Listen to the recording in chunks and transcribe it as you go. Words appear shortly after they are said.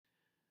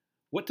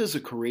What does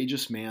a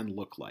courageous man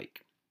look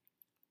like?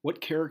 What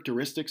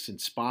characteristics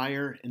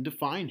inspire and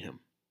define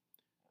him?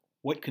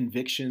 What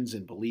convictions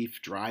and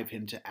belief drive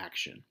him to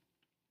action?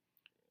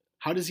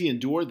 How does he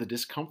endure the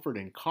discomfort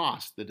and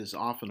cost that is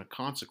often a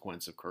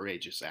consequence of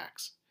courageous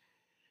acts?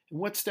 And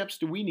what steps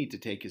do we need to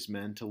take as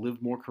men to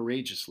live more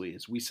courageously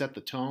as we set the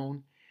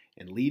tone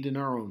and lead in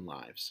our own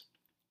lives?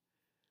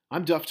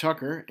 I'm Duff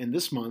Tucker, and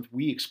this month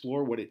we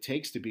explore what it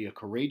takes to be a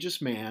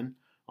courageous man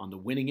on the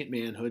Winning at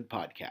Manhood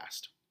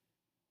podcast.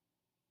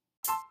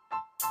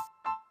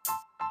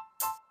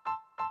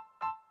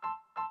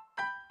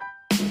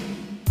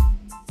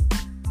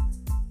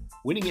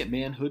 Winning at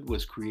Manhood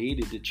was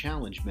created to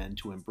challenge men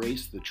to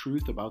embrace the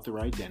truth about their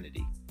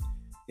identity.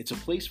 It's a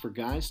place for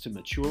guys to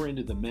mature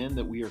into the men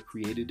that we are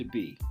created to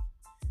be.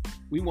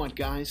 We want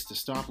guys to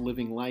stop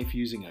living life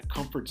using a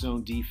comfort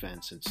zone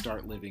defense and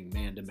start living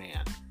man to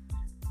man.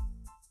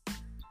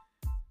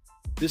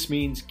 This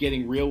means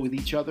getting real with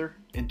each other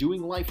and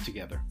doing life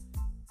together.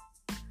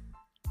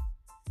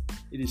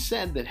 It is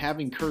said that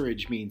having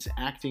courage means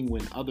acting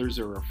when others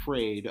are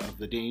afraid of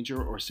the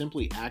danger or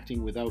simply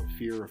acting without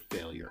fear of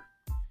failure.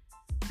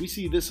 We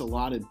see this a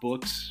lot in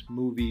books,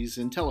 movies,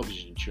 and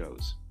television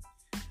shows.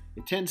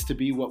 It tends to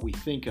be what we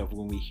think of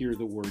when we hear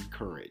the word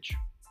courage.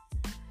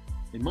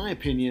 In my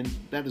opinion,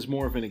 that is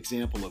more of an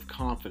example of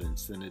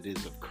confidence than it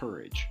is of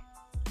courage.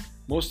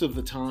 Most of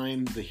the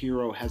time, the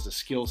hero has a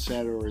skill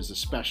set or is a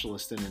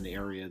specialist in an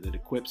area that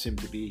equips him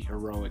to be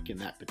heroic in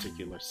that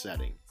particular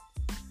setting.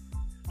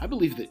 I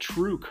believe that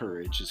true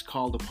courage is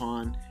called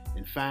upon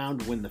and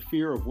found when the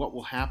fear of what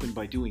will happen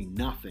by doing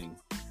nothing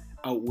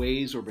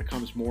outweighs or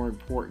becomes more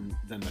important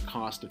than the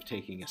cost of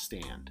taking a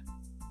stand.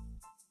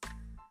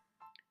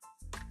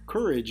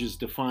 Courage is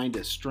defined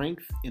as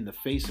strength in the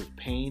face of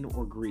pain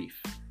or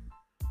grief.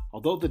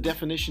 Although the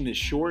definition is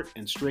short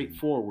and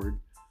straightforward,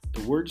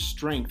 the word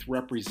strength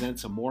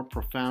represents a more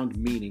profound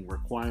meaning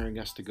requiring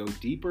us to go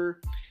deeper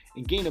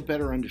and gain a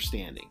better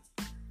understanding.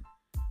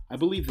 I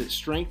believe that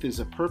strength is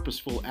a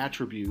purposeful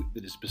attribute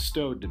that is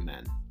bestowed to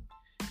men.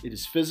 It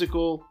is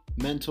physical,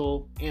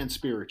 mental, and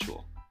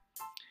spiritual.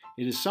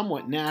 It is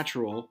somewhat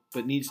natural,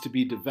 but needs to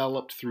be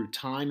developed through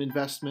time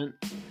investment,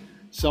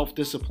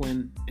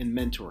 self-discipline, and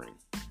mentoring.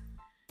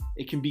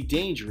 It can be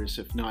dangerous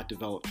if not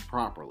developed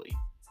properly.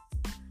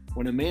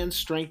 When a man's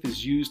strength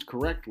is used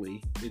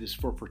correctly, it is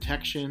for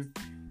protection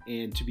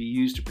and to be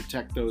used to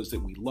protect those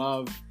that we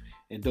love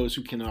and those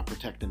who cannot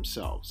protect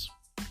themselves.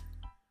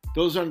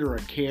 Those under our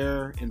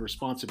care and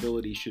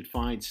responsibility should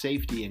find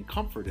safety and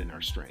comfort in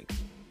our strength.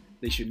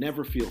 They should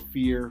never feel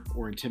fear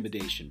or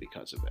intimidation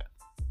because of it.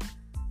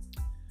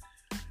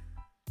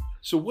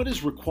 So what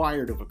is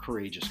required of a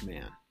courageous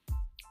man?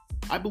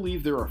 I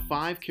believe there are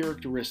 5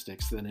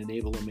 characteristics that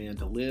enable a man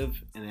to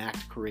live and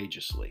act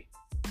courageously.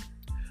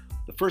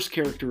 The first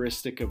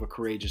characteristic of a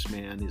courageous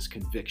man is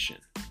conviction.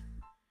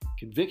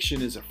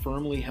 Conviction is a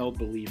firmly held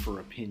belief or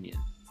opinion.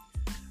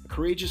 A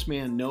courageous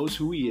man knows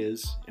who he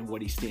is and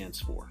what he stands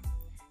for.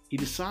 He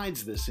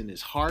decides this in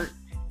his heart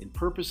and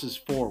purposes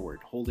forward,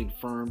 holding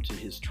firm to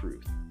his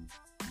truth.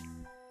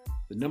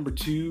 The number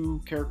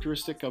 2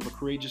 characteristic of a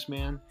courageous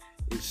man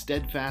is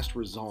steadfast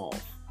resolve.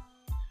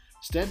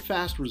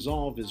 Steadfast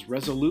resolve is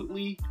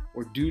resolutely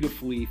or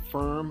dutifully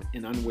firm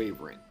and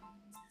unwavering.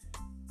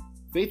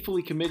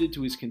 Faithfully committed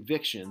to his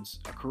convictions,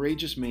 a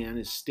courageous man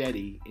is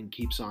steady and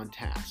keeps on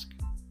task.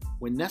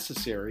 When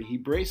necessary, he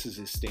braces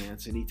his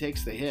stance and he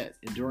takes the hit,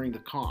 enduring the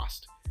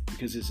cost,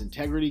 because his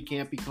integrity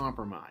can't be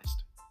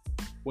compromised.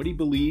 What he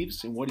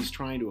believes and what he's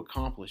trying to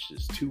accomplish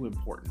is too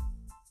important.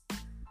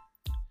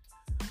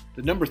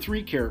 The number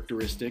 3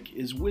 characteristic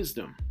is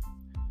wisdom.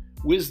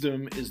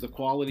 Wisdom is the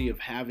quality of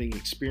having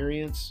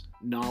experience,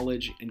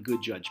 knowledge, and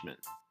good judgment.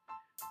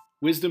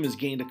 Wisdom is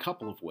gained a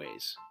couple of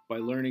ways: by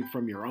learning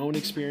from your own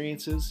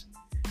experiences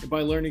and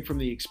by learning from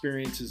the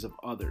experiences of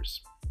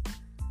others.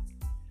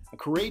 A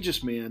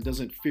courageous man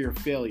doesn't fear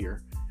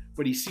failure,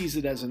 but he sees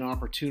it as an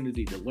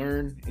opportunity to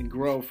learn and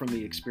grow from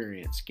the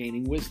experience,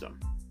 gaining wisdom.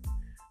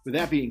 With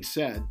that being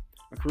said,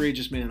 a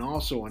courageous man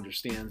also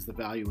understands the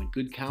value in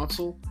good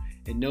counsel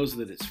and knows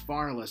that it's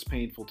far less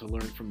painful to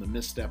learn from the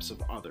missteps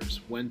of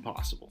others when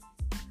possible.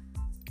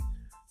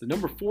 The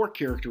number 4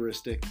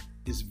 characteristic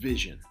is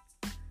vision.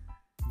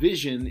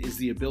 Vision is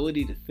the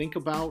ability to think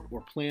about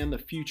or plan the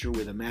future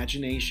with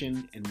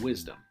imagination and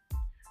wisdom.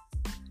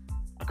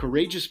 A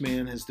courageous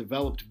man has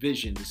developed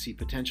vision to see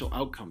potential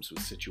outcomes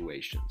with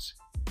situations.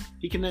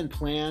 He can then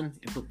plan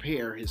and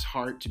prepare his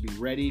heart to be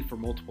ready for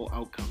multiple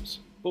outcomes,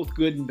 both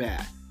good and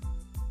bad.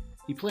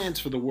 He plans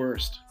for the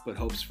worst, but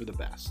hopes for the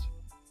best.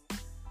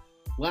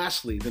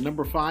 Lastly, the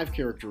number 5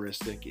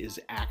 characteristic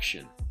is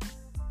action.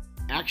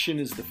 Action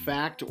is the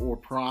fact or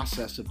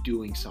process of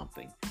doing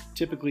something,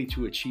 typically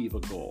to achieve a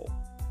goal.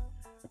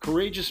 A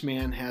courageous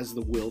man has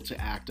the will to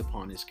act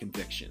upon his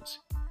convictions.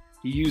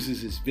 He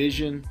uses his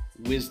vision,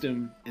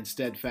 wisdom, and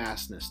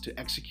steadfastness to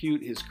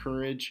execute his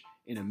courage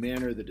in a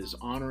manner that is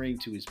honoring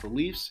to his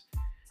beliefs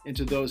and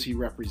to those he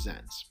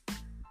represents.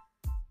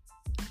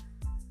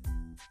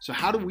 So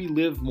how do we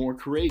live more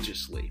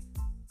courageously?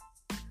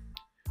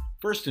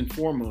 First and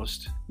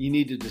foremost, you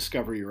need to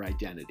discover your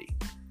identity.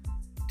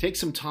 Take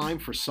some time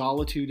for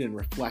solitude and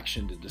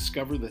reflection to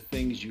discover the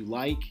things you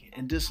like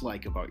and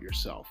dislike about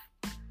yourself.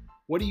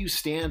 What do you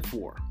stand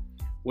for?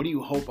 What do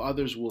you hope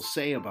others will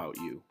say about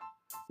you?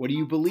 What do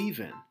you believe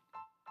in?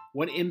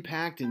 What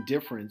impact and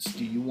difference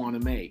do you want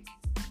to make?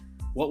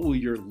 What will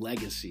your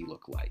legacy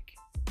look like?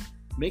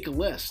 Make a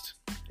list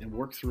and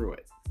work through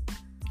it.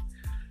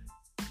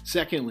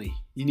 Secondly,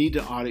 you need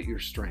to audit your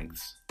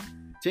strengths.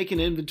 Take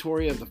an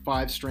inventory of the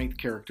 5 strength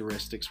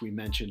characteristics we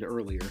mentioned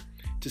earlier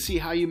to see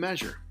how you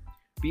measure.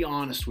 Be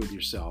honest with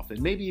yourself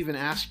and maybe even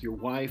ask your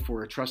wife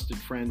or a trusted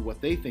friend what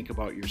they think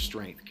about your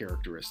strength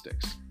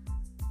characteristics.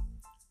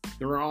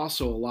 There are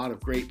also a lot of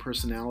great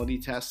personality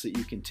tests that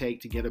you can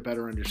take to get a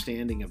better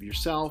understanding of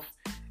yourself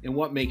and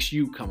what makes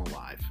you come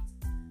alive.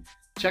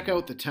 Check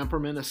out the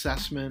temperament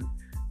assessment,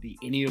 the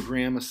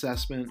Enneagram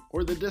assessment,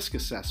 or the DISC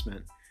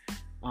assessment.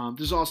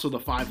 There's also the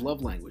 5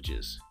 love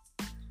languages.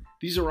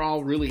 These are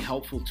all really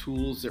helpful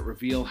tools that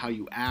reveal how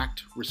you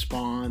act,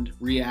 respond,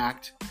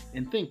 react,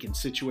 and think in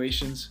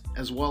situations,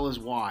 as well as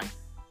why.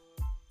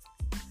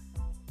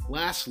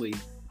 Lastly,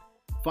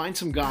 find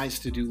some guys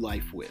to do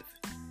life with.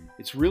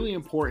 It's really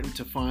important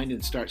to find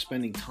and start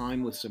spending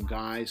time with some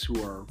guys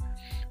who are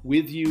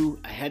with you,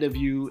 ahead of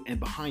you, and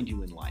behind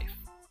you in life.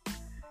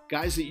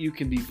 Guys that you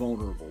can be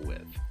vulnerable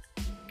with.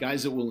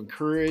 Guys that will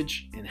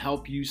encourage and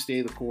help you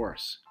stay the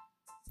course.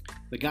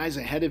 The guys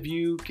ahead of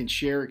you can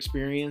share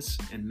experience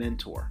and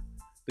mentor.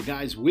 The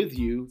guys with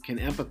you can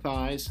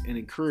empathize and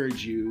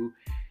encourage you,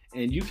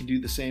 and you can do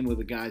the same with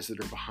the guys that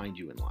are behind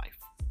you in life.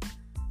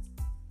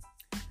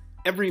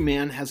 Every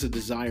man has a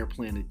desire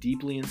planted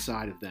deeply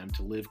inside of them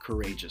to live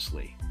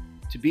courageously,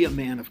 to be a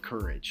man of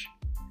courage.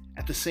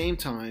 At the same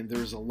time,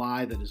 there is a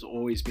lie that is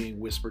always being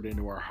whispered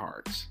into our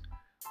hearts.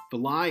 The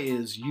lie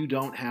is, you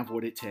don't have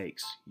what it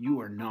takes. You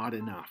are not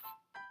enough.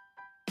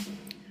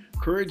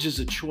 Courage is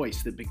a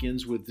choice that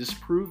begins with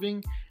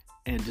disproving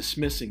and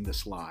dismissing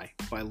this lie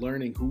by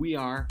learning who we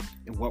are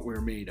and what we're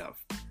made of,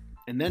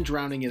 and then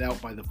drowning it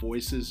out by the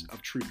voices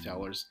of truth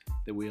tellers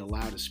that we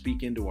allow to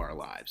speak into our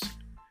lives.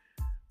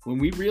 When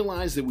we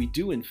realize that we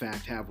do in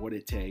fact have what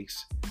it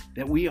takes,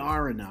 that we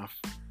are enough,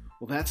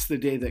 well, that's the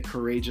day that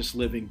courageous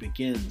living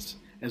begins,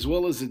 as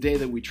well as the day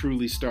that we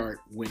truly start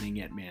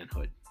winning at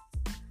manhood.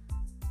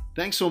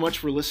 Thanks so much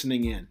for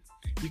listening in.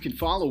 You can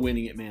follow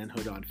Winning at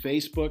Manhood on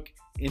Facebook,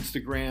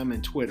 Instagram,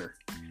 and Twitter.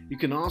 You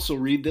can also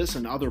read this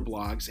and other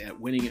blogs at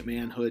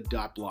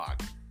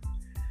winningatmanhood.blog.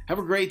 Have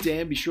a great day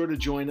and be sure to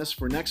join us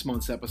for next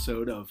month's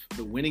episode of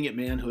the Winning at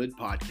Manhood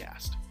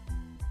podcast.